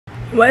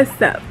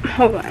What's up?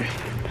 Hold on.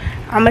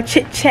 I'ma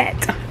chit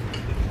chat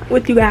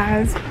with you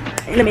guys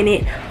in a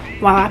minute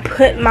while I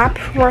put my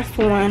press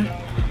on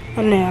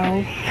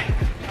now.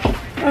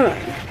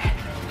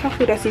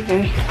 Hopefully that's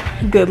even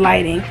good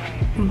lighting,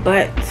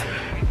 but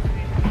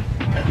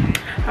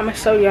I'm gonna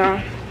show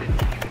y'all.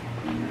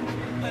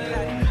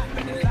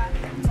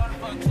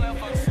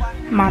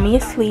 Mommy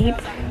is asleep.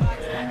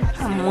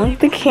 I'm with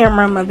the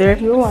camera, mother, if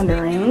you're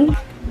wondering.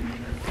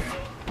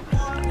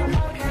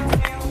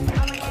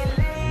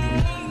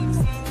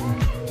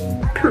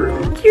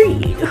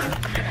 Period.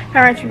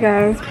 Alright, you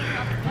guys.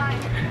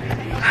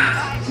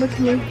 Look at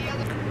me.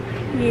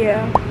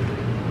 Yeah.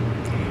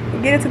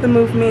 Get into the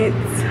movement.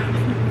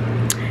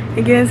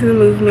 Get into the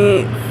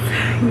movement.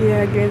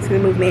 Yeah, get into the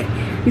movement.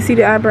 You see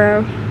the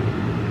eyebrow?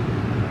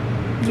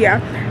 Yeah.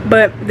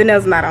 But the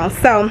nails are not on.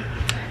 So,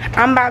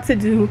 I'm about to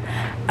do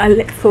a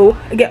little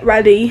get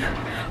ready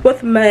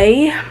with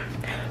me. I'm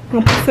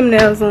gonna put some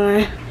nails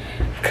on.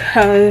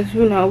 Because,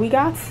 you know, we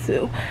got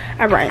to.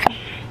 Alright.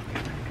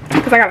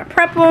 Because I gotta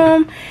prep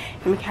them.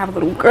 And we can have a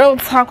little girl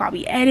talk while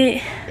we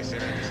edit.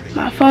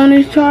 My phone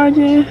is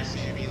charging.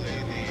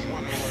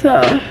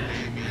 So,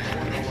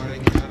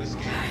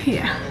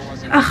 yeah.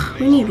 Ugh,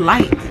 we need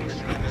light.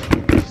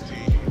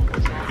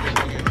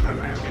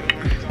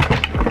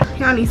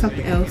 Y'all need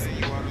something else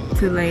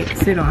to like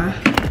sit on.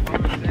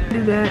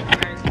 Do that.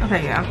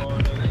 Okay, yeah.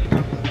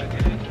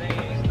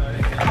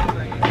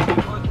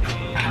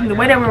 The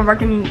way that we're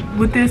working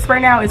with this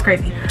right now is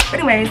crazy. But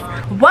anyways,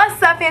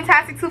 what's up,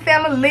 Fantastic 2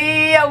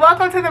 family?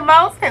 Welcome to the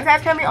most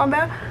fantastic family on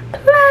the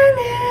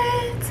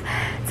planet.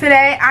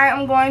 Today I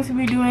am going to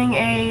be doing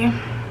a,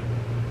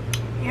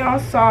 y'all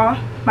saw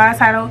by the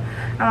title,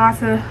 I'm about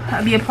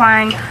to be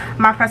applying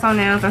my press-on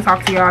nails and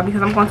talk to y'all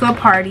because I'm going to a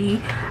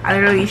party. I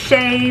literally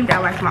shaved, I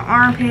waxed my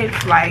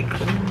armpits, like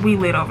we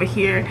lit over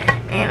here,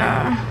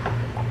 and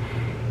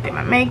did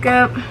my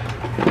makeup.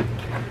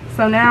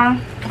 So now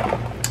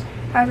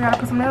I gotta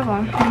put some nails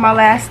on. This is my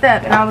last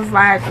step, and I was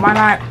like, why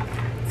not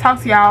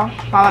talk to y'all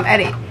while I'm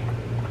editing?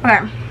 Okay,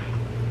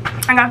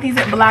 I got these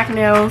black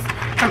nails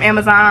from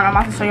Amazon. I'm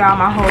about to show y'all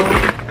my whole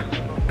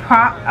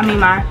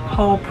my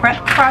whole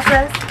prep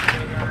process.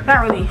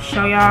 Not really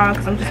show y'all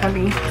because I'm just gonna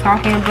be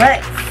talking,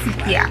 but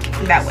yeah,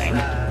 that way.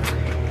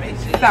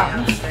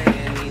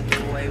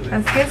 So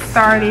let's get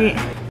started.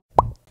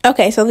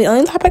 Okay, so the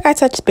only topic I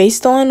touched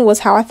based on was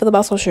how I feel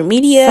about social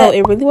media. So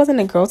it really wasn't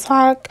a girl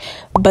talk,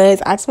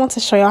 but I just want to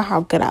show y'all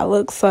how good I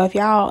look. So if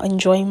y'all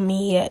enjoy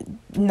me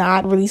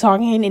not really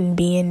talking and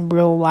being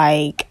real,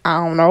 like, I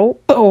don't know,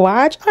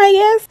 watch, I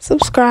guess,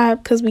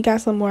 subscribe, because we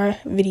got some more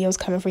videos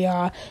coming for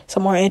y'all,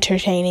 some more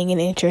entertaining and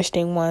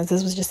interesting ones.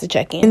 This was just a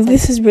check-in, and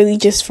this is really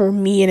just for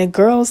me and the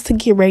girls to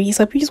get ready.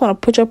 So if you just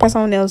want to put your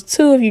press-on nails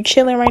too, if you're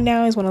chilling right now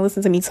and just want to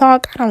listen to me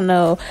talk, I don't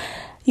know,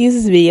 use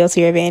this video to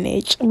your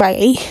advantage.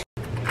 Bye.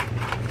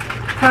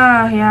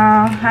 Oh, y'all,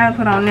 I haven't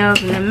put on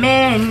nails in a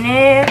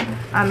minute.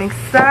 I'm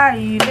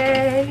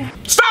excited.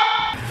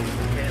 Stop!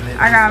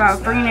 I got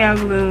about 3 nail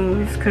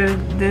glues because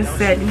this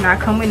set did not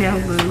come with nail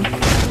glue.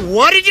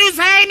 What did you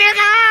say,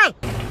 nigga?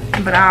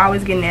 But I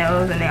always get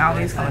nails and they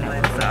always come with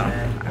nails. So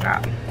I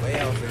got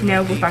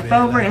nail glue left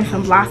over and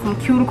some Blossom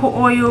cuticle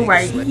oil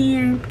right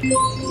here.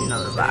 You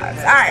know the vibes.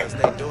 Alright,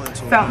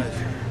 so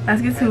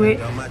let's get to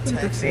it.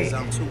 Okay,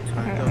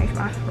 I'll make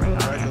my spring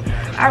on.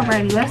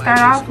 Alrighty, let's start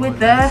off with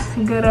the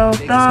good old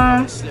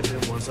thumb.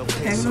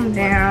 Shave them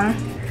down.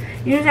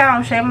 Usually I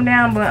don't shave them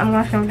down, but I'm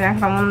gonna shave them down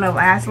because I want them to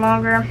last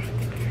longer.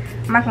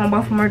 I'm not gonna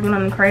both of them are doing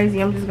nothing crazy.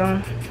 I'm just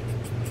gonna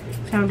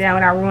shave them down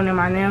without ruining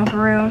my nail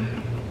for real.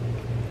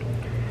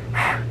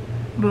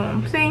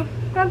 Boom. See,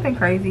 nothing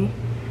crazy.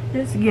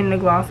 Just getting the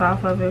gloss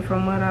off of it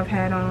from what I've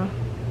had on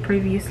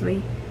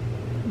previously.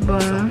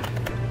 Boom.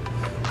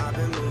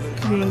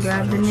 Then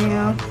grab the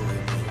nail.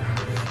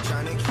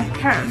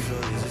 Okay.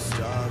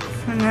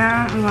 So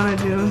now I'm gonna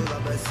do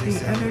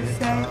the other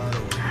side.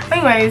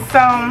 Anyways, so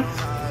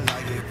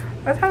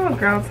let's have a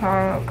girl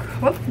talk.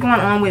 What's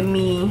going on with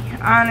me?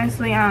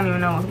 Honestly, I don't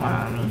even know what's going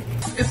on with me.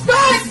 It's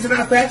facts! It's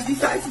not facts.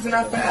 These facts is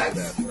not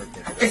facts.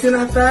 It's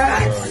not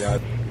facts. I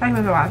think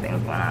there's a lot of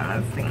things going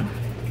on. Let's see.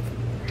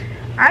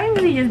 I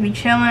usually just be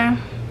chilling.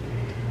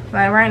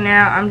 Like right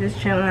now, I'm just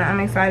chilling. I'm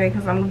excited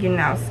because I'm getting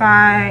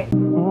outside.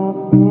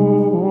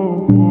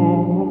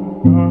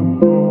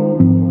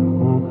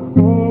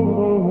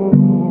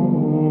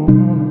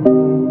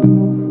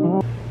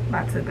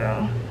 To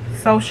go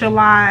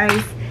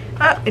socialize.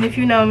 And if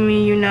you know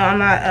me, you know I'm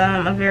not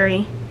a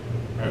very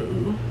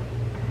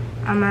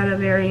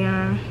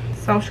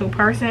social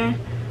person.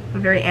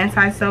 I'm very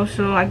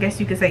antisocial. I guess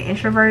you could say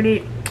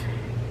introverted.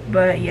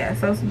 But yeah,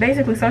 so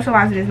basically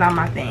socializing is not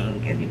my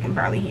thing, as you can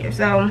probably hear.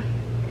 So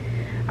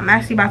I'm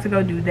actually about to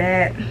go do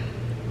that.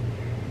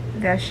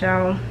 That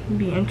shall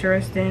be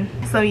interesting.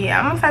 So yeah,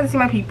 I'm excited to see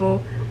my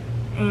people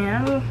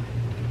and I'm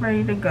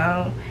ready to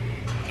go.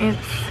 It's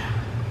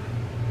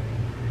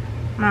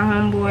my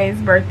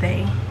homeboy's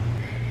birthday.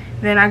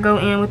 Then I go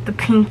in with the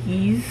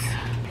pinkies.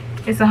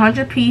 It's a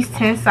 100 piece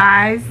 10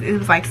 size. It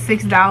was like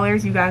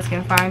 $6. You guys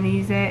can find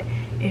these at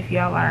if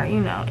y'all are, you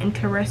know,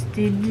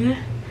 interested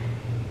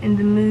in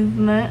the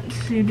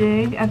movement. You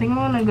dig? I think I'm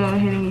gonna go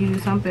ahead and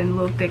use something a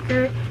little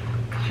thicker,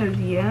 cause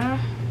yeah.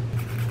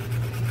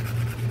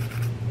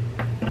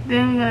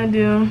 Then we're gonna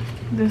do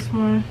this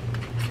one.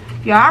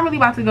 Y'all, I'm really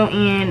about to go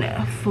in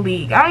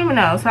fleek. I don't even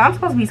know. So I'm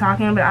supposed to be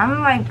talking, but I'm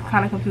like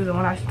kind of confused on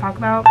what I should talk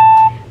about.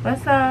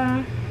 Let's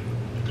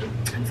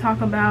talk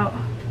about,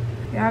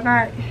 y'all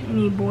got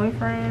any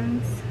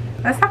boyfriends?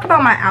 Let's talk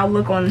about my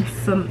outlook on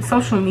some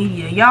social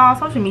media. Y'all,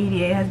 social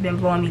media has been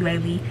blowing me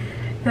lately.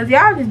 Because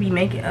y'all just be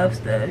making up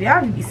stuff.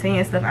 Y'all just be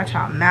saying stuff out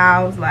y'all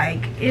mouths.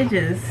 Like, it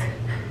just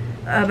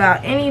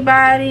about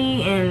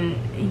anybody. And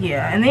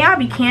yeah. And then y'all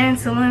be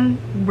canceling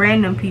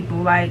random people.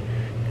 Like,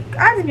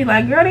 I just be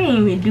like, girl, they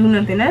ain't even do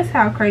nothing. That's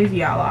how crazy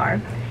y'all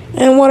are.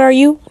 And what are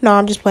you? No,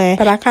 I'm just playing.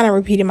 But I kind of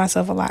repeated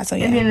myself a lot, so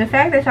yeah. And then the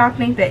fact that y'all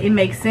think that it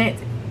makes sense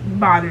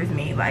bothers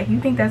me. Like, you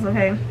think that's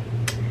okay?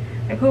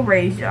 Like, who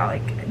raised y'all?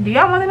 Like, do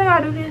y'all want to know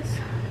y'all do this?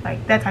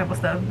 Like, that type of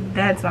stuff.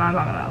 That's what I'm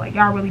talking about. Like,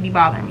 y'all really be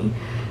bothering me.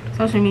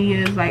 Social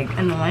media is, like,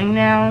 annoying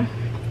now.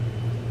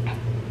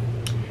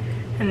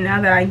 And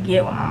now that I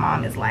get what my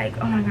mom is like,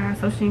 oh my god,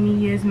 social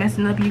media is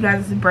messing up you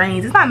guys'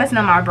 brains. It's not messing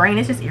up my brain.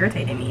 It's just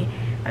irritating me.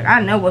 Like,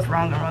 I know what's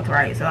wrong and what's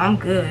right, so I'm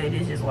good.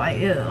 It's just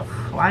like, ugh,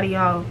 why do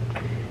y'all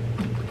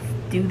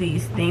do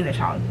these things that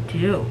y'all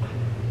do?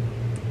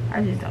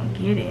 I just don't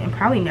get it, and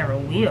probably never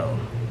will.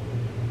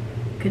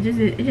 Cause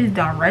it just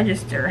don't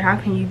register. How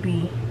can you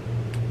be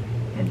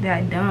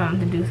that dumb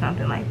to do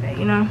something like that,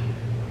 you know?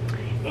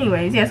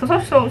 Anyways, yeah, so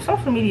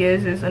social media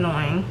is just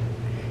annoying.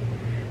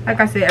 Like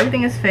I said,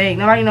 everything is fake.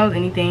 Nobody knows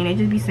anything. They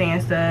just be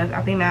saying stuff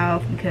out their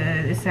mouth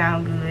because it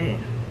sounds good.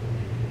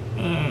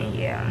 And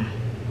yeah.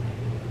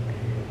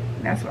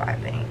 That's what I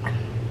think.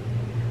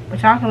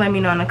 But y'all can let me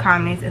know in the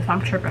comments if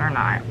I'm tripping or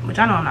not. Which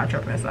I know I'm not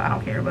tripping, so I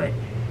don't care. But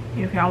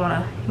if y'all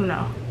want to, you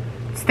know,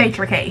 state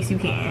your case, you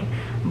can.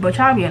 But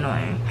y'all be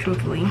annoying,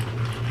 truthfully.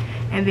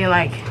 And then,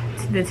 like,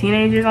 the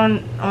teenagers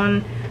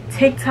on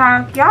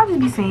TikTok, y'all just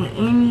be saying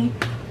any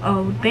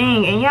old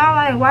thing. And y'all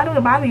like, why do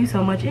it bother you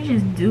so much? It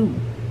just do.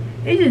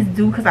 It just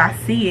do because I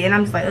see it. And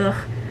I'm just like, ugh.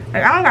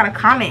 Like, I don't got to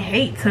comment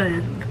hate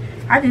to...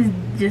 I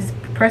just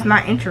press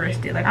not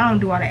interested. Like, I don't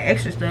do all that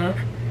extra stuff.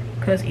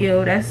 Because,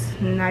 ew, that's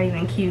not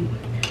even cute.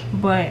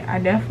 But I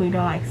definitely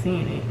don't like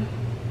seeing it.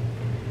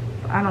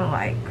 I don't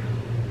like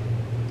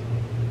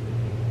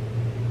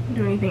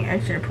do anything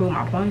extra to prove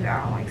my point that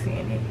I don't like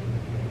seeing it.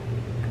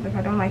 Because if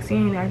I don't like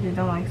seeing it, I just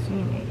don't like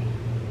seeing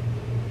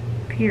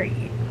it.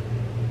 Period.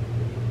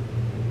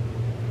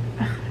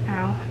 Ugh,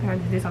 ow. I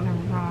just did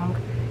something wrong.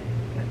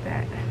 Like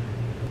that.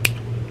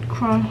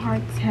 Chrome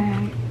heart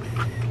tags.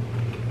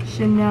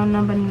 Chanel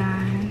number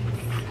 9.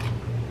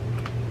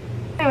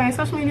 Anyway,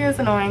 social media is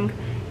annoying,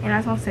 and I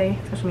just want to say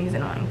social media is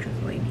annoying,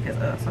 truthfully, because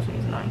social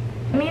media is annoying.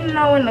 Let me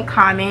know in the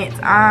comments.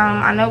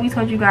 I know we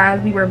told you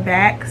guys we were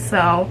back,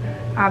 so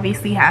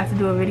obviously have to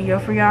do a video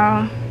for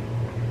y'all.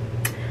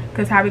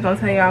 Because how we gonna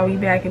tell y'all we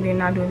back and then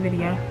not do a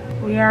video?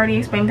 We already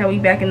explained that we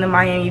back in the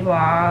Miami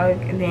vlog,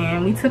 and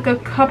then we took a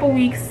couple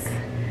weeks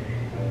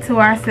to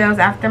ourselves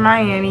after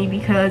Miami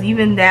because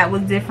even that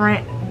was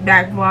different.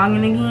 Back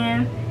vlogging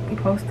again. We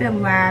posted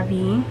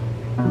livey,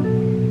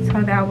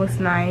 so that was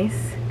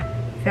nice.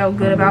 Felt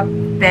good about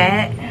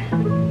that.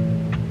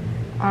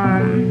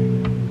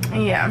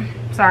 And yeah,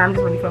 sorry, I'm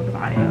just really focused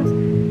on my nails.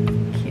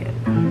 Cute.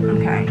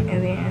 Okay,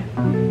 and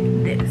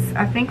then this.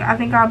 I think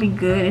I'll be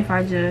good if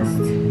I just,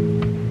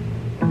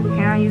 can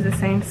I use the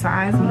same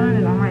size one?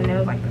 Is all my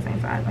nails like the same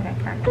size? Okay,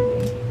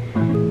 practically.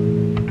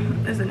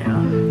 There's a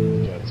nail.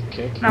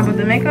 No, but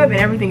the makeup and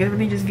everything is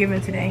really just given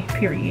today.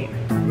 Period.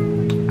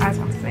 I just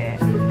want to say it.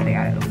 Today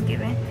it was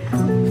given.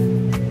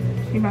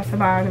 She about to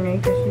bother me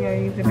because she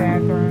gotta use the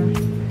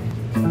bathroom.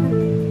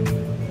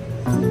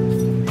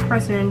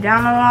 Pressing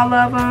down on all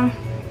of them,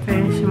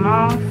 finish them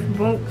off.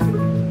 Boop,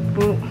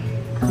 boop,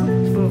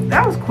 boop.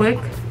 That was quick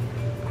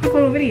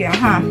little video,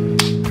 huh?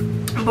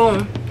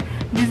 Boom.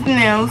 These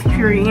nails,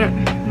 period.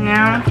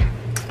 Now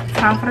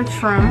time for the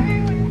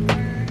trim.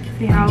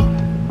 See how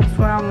that's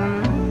what I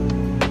want.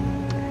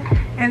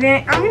 And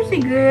then I'm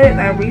usually good.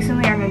 Like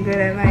recently, I've been good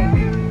at like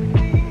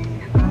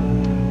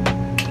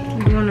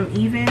doing them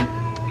even.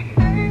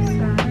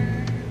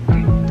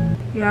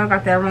 Y'all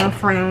got that wrong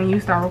frame when you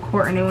start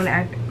recording. They want to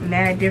act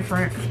mad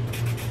different.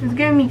 It's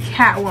giving me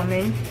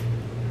Catwoman.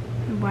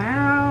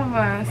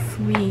 Wow,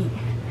 sweet.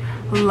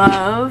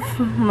 Love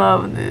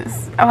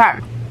this. Okay.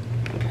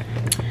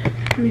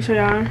 Let me show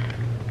y'all.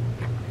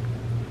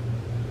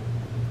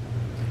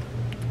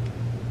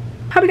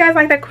 Hope you guys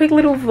like that quick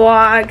little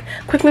vlog,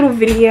 quick little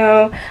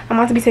video. I'm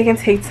about to be taking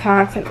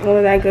TikToks and all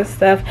of that good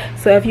stuff.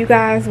 So if you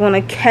guys want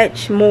to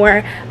catch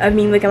more of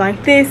me looking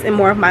like this and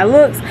more of my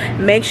looks,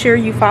 make sure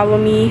you follow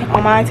me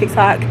on my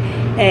TikTok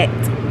at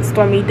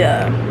Stormy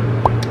Dub.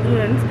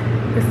 And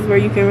this is where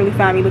you can really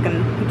find me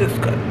looking this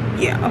good.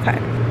 Yeah, okay.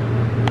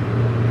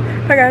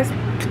 Bye guys.